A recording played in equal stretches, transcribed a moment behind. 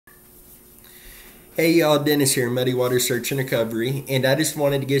Hey y'all, Dennis here, Muddy Water Search and Recovery, and I just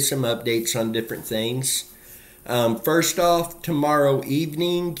wanted to give some updates on different things. First off, tomorrow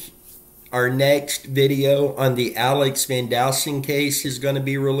evening, our next video on the Alex Van Dowsing case is going to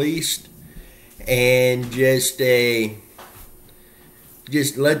be released, and just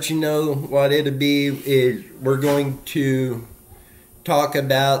let you know what it'll be is we're going to talk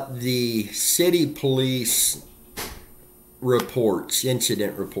about the city police reports,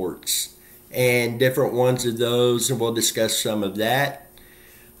 incident reports, and different ones of those, and we'll discuss some of that.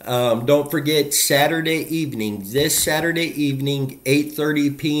 Don't forget this Saturday evening,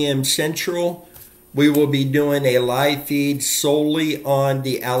 8:30 p.m. Central, we will be doing a live feed solely on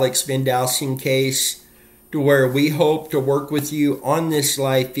the Alex Van Dowsing case, to where we hope to work with you on this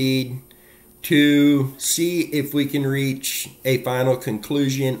live feed to see if we can reach a final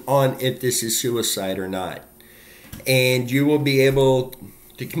conclusion on if this is suicide or not. And you will be able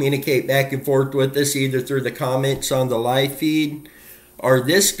to communicate back and forth with us either through the comments on the live feed, or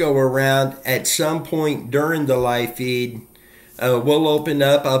this go around at some point during the live feed. We'll open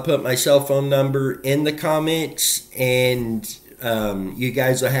up, I'll put my cell phone number in the comments, and you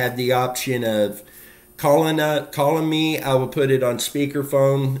guys will have the option of calling me. I will put it on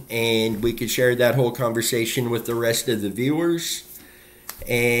speakerphone, and we could share that whole conversation with the rest of the viewers.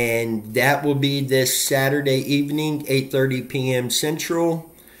 And that will be this Saturday evening, 8:30 p.m. Central.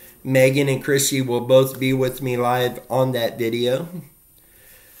 Megan and Chrissy will both be with me live on that video.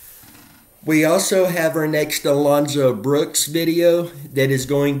 We also have our next Alonzo Brooks video that is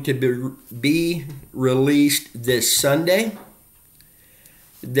going to be released this Sunday.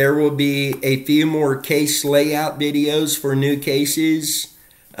 There will be a few more case layout videos for new cases.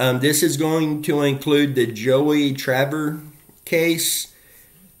 This is going to include the Joey Traver case.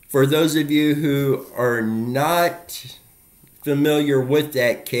 For those of you who are not familiar with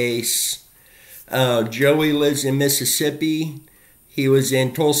that case, Joey lives in Mississippi. He was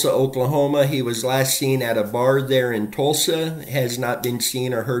in Tulsa, Oklahoma. He was last seen at a bar there in Tulsa. Has not been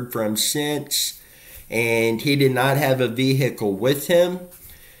seen or heard from since. And he did not have a vehicle with him.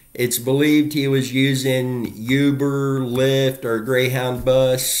 It's believed he was using Uber, Lyft, or Greyhound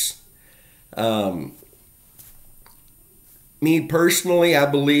bus. Me personally, I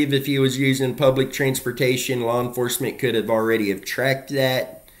believe if he was using public transportation, law enforcement could have already tracked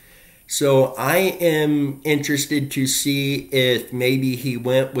that. So I am interested to see if maybe he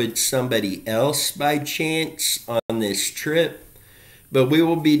went with somebody else by chance on this trip. But we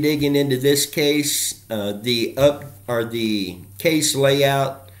will be digging into this case. The case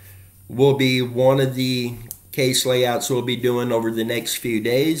layout will be one of the case layouts we'll be doing over the next few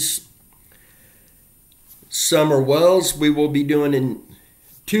days. Summer Wells, we will be doing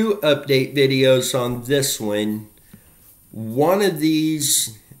two update videos on this one. One of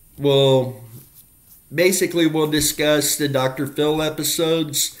these we'll discuss the Dr. Phil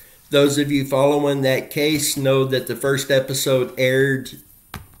episodes. Those of you following that case know that the first episode aired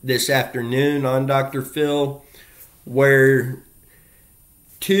this afternoon on Dr. Phil, where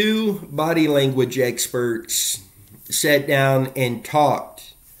two body language experts sat down and talked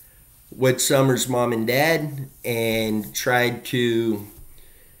with Summer's mom and dad and tried to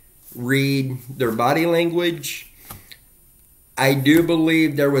read their body language. I do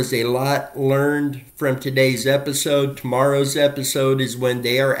believe there was a lot learned from today's episode. Tomorrow's episode is when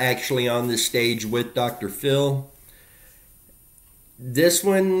they are actually on the stage with Dr. Phil. This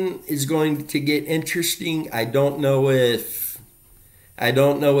one is going to get interesting. I don't know if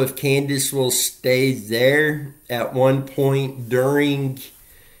Candace will stay there. At one point during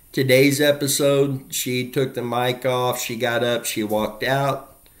today's episode, she took the mic off, she got up, she walked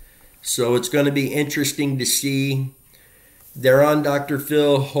out. So it's going to be interesting to see. They're on Dr.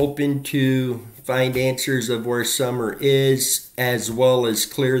 Phil hoping to find answers of where Summer is, as well as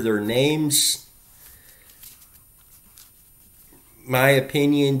clear their names. My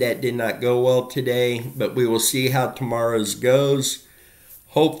opinion, that did not go well today, but we will see how tomorrow's goes.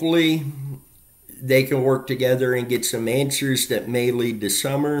 Hopefully they can work together and get some answers that may lead to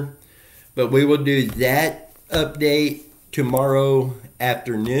Summer. But we will do that update tomorrow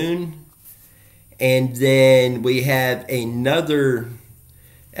afternoon. And then we have another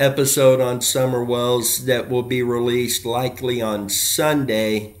episode on Summer Wells that will be released likely on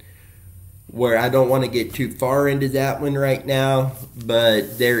Sunday, where I don't want to get too far into that one right now.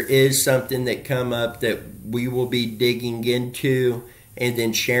 But there is something that come up that we will be digging into and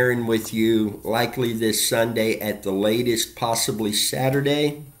then sharing with you likely this Sunday at the latest, possibly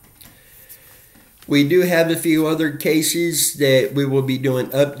Saturday. We do have a few other cases that we will be doing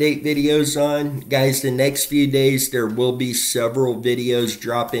update videos on. Guys, the next few days there will be several videos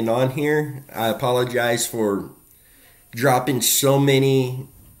dropping on here. I apologize for dropping so many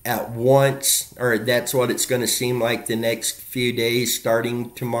at once, or that's what it's going to seem like the next few days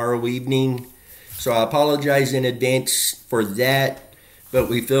starting tomorrow evening. So I apologize in advance for that, but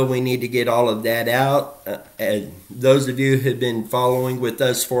we feel we need to get all of that out. And those of you who have been following with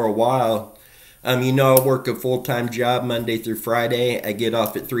us for a while, you know I work a full-time job Monday through Friday. I get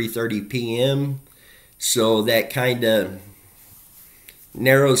off at 3:30 p.m. So that kind of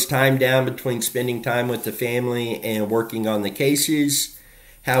narrows time down between spending time with the family and working on the cases.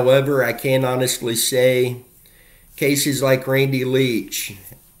 However, I can honestly say cases like Randy Leach,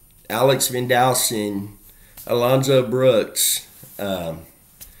 Alex Vindalson, Alonzo Brooks,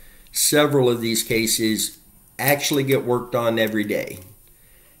 several of these cases actually get worked on every day.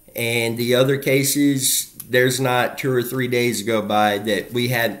 And the other cases, there's not 2 or 3 days go by that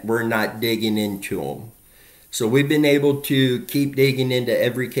we're not digging into them. So we've been able to keep digging into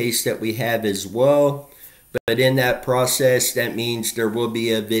every case that we have as well. But in that process, that means there will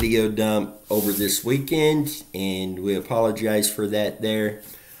be a video dump over this weekend, and we apologize for that there.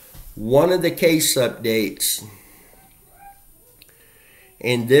 One of the case updates,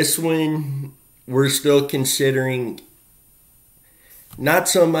 and this one we're still considering, not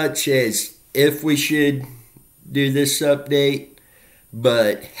so much as if we should do this update,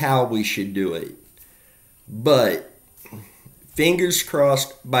 but how we should do it. But fingers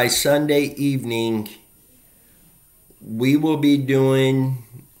crossed, by Sunday evening, we will be doing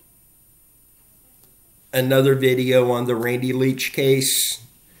another video on the Randy Leach case,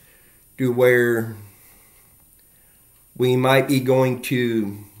 to where we might be going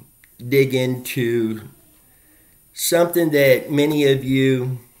to dig into something that many of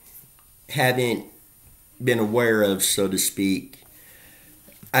you haven't been aware of, so to speak.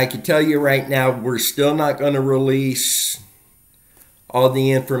 I can tell you right now, we're still not going to release all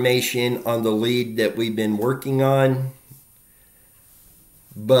the information on the lead that we've been working on,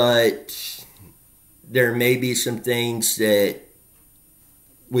 but there may be some things that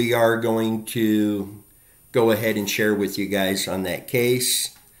we are going to go ahead and share with you guys on that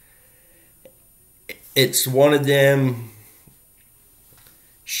case. It's one of them,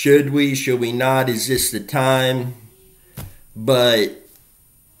 should we not, is this the time? But,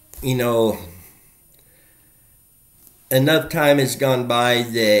 you know, enough time has gone by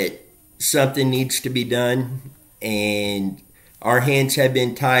that something needs to be done, and our hands have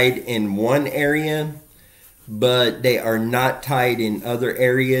been tied in one area, but they are not tied in other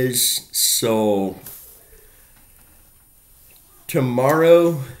areas. So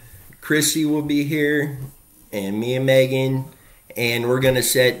tomorrow, Chrissy will be here, and me and Megan, and we're going to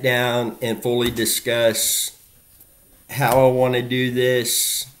sit down and fully discuss how I want to do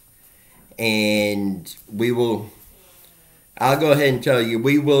this, and I'll go ahead and tell you,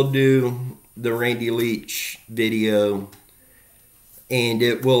 we will do the Randy Leach video, and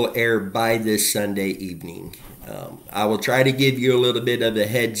it will air by this Sunday evening. I will try to give you a little bit of a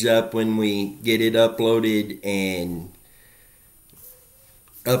heads up when we get it uploaded and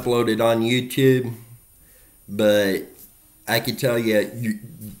uploaded on YouTube, but I can tell you,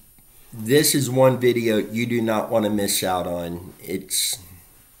 this is one video you do not want to miss out on.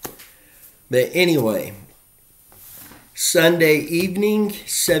 But anyway, Sunday evening,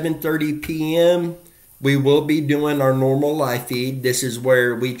 7:30 p.m., we will be doing our normal live feed. This is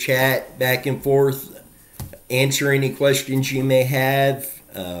where we chat back and forth, answer any questions you may have,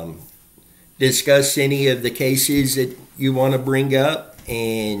 discuss any of the cases that you want to bring up,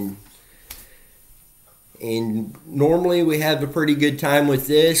 and normally we have a pretty good time with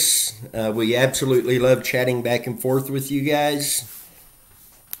this. We absolutely love chatting back and forth with you guys.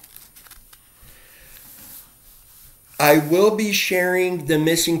 I will be sharing the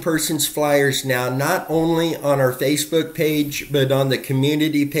missing persons flyers now, not only on our Facebook page, but on the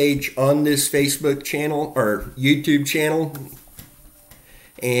community page on this Facebook channel or YouTube channel.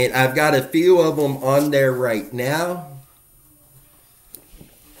 And I've got a few of them on there right now,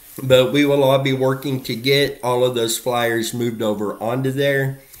 but we will all be working to get all of those flyers moved over onto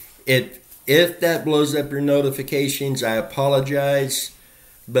there. If that blows up your notifications, I apologize,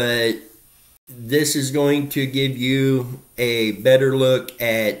 but this is going to give you a better look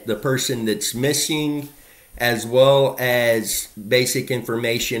at the person that's missing, as well as basic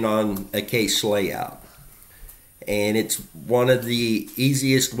information on a case layout. And it's one of the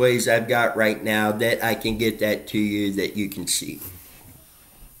easiest ways I've got right now that I can get that to you that you can see.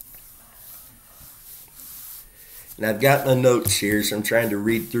 And I've got my notes here, so I'm trying to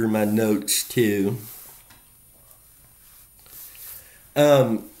read through my notes too.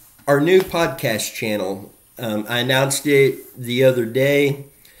 Our new podcast channel. I announced it the other day.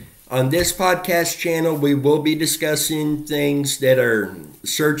 On this podcast channel, we will be discussing things that are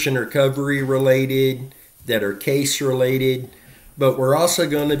search and recovery related, that are case related, but we're also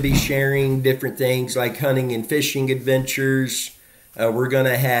going to be sharing different things like hunting and fishing adventures. We're going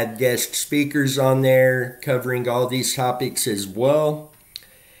to have guest speakers on there covering all these topics as well.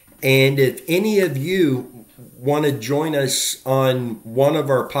 And if any of you want to join us on one of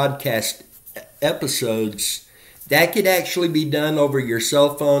our podcast episodes, that could actually be done over your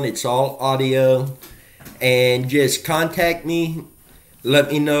cell phone. It's all audio. And just contact me.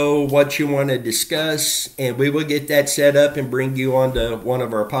 Let me know what you want to discuss. And we will get that set up and bring you onto one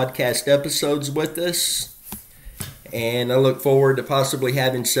of our podcast episodes with us. And I look forward to possibly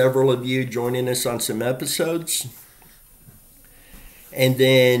having several of you joining us on some episodes. And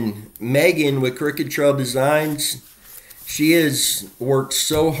then Megan with Crooked Trail Designs. She has worked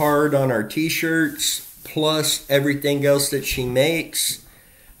so hard on our t-shirts, plus everything else that she makes.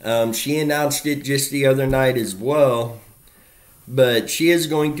 She announced it just the other night as well. But she is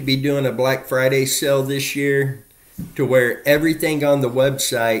going to be doing a Black Friday sale this year to where everything on the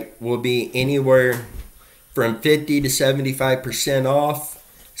website will be anywhere from 50 to 75% off.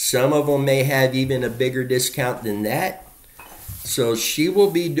 Some of them may have even a bigger discount than that. So she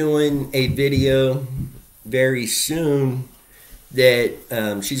will be doing a video very soon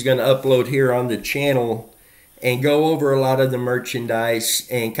that she's going to upload here on the channel and go over a lot of the merchandise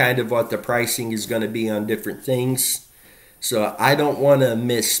and kind of what the pricing is going to be on different things. So I don't want to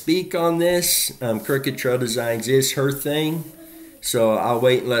misspeak on this. Crooked Trail Designs is her thing. So I'll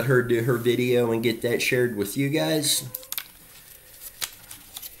wait and let her do her video and get that shared with you guys.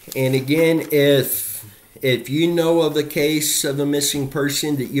 And again, if you know of a case of a missing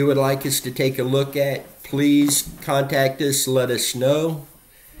person that you would like us to take a look at, please contact us, let us know.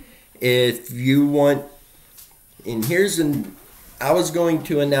 If you want, and I was going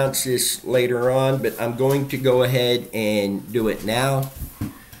to announce this later on, but I'm going to go ahead and do it now.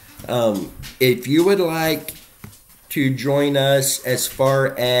 If you would like to join us as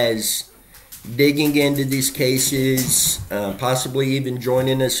far as digging into these cases, possibly even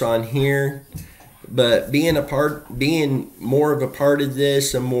joining us on here, but being more of a part of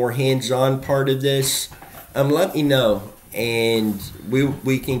this, a more hands-on part of this, let me know, and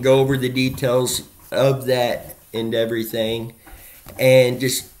we can go over the details of that and everything, and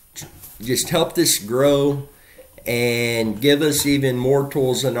just help this grow and give us even more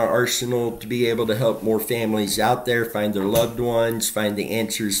tools in our arsenal to be able to help more families out there find their loved ones, find the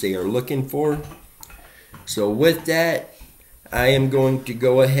answers they are looking for. So with that, I am going to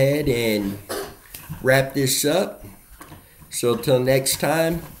go ahead and wrap this up. So till next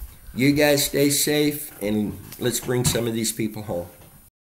time, you guys stay safe and let's bring some of these people home.